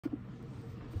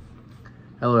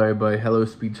Hello everybody, hello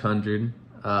Speech 100.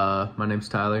 My name's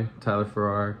Tyler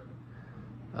Farrar.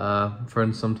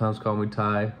 Friends sometimes call me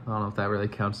Ty. I don't know if that really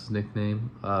counts as a nickname.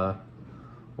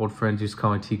 Old friends used to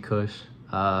call me T-Kush.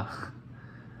 I'm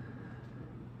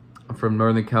from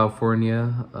Northern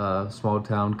California, small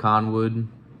town Conwood,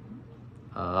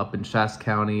 up in Shasta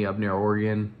County, up near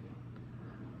Oregon.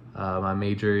 My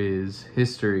major is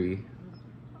history.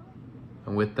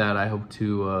 And with that, I hope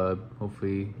to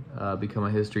hopefully become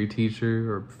a history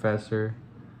teacher or professor,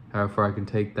 however far I can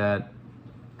take that.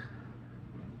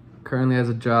 Currently, as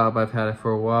a job, I've had it for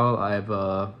a while. I've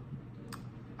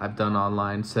done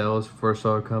online sales for a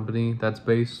solar company that's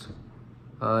based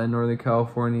in Northern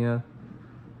California.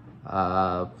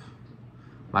 My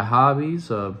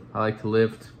hobbies, I like to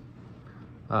lift,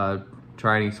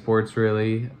 try any sports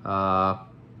really.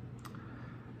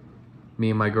 Me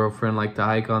and my girlfriend like to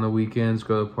hike on the weekends,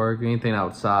 go to the park, anything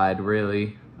outside,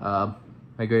 really. My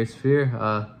greatest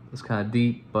fear, it's kind of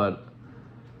deep, but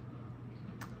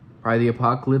probably the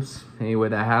apocalypse, any way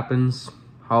that happens.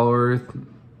 Hollow Earth,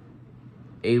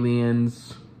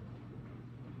 aliens,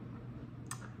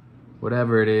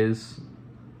 whatever it is.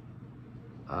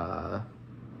 We'll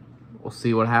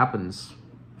see what happens.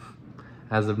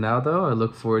 As of now, though, I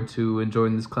look forward to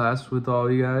enjoying this class with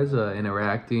all you guys,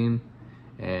 interacting.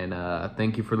 And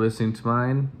thank you for listening to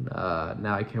mine.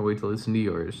 Now I can't wait to listen to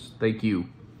yours. Thank you.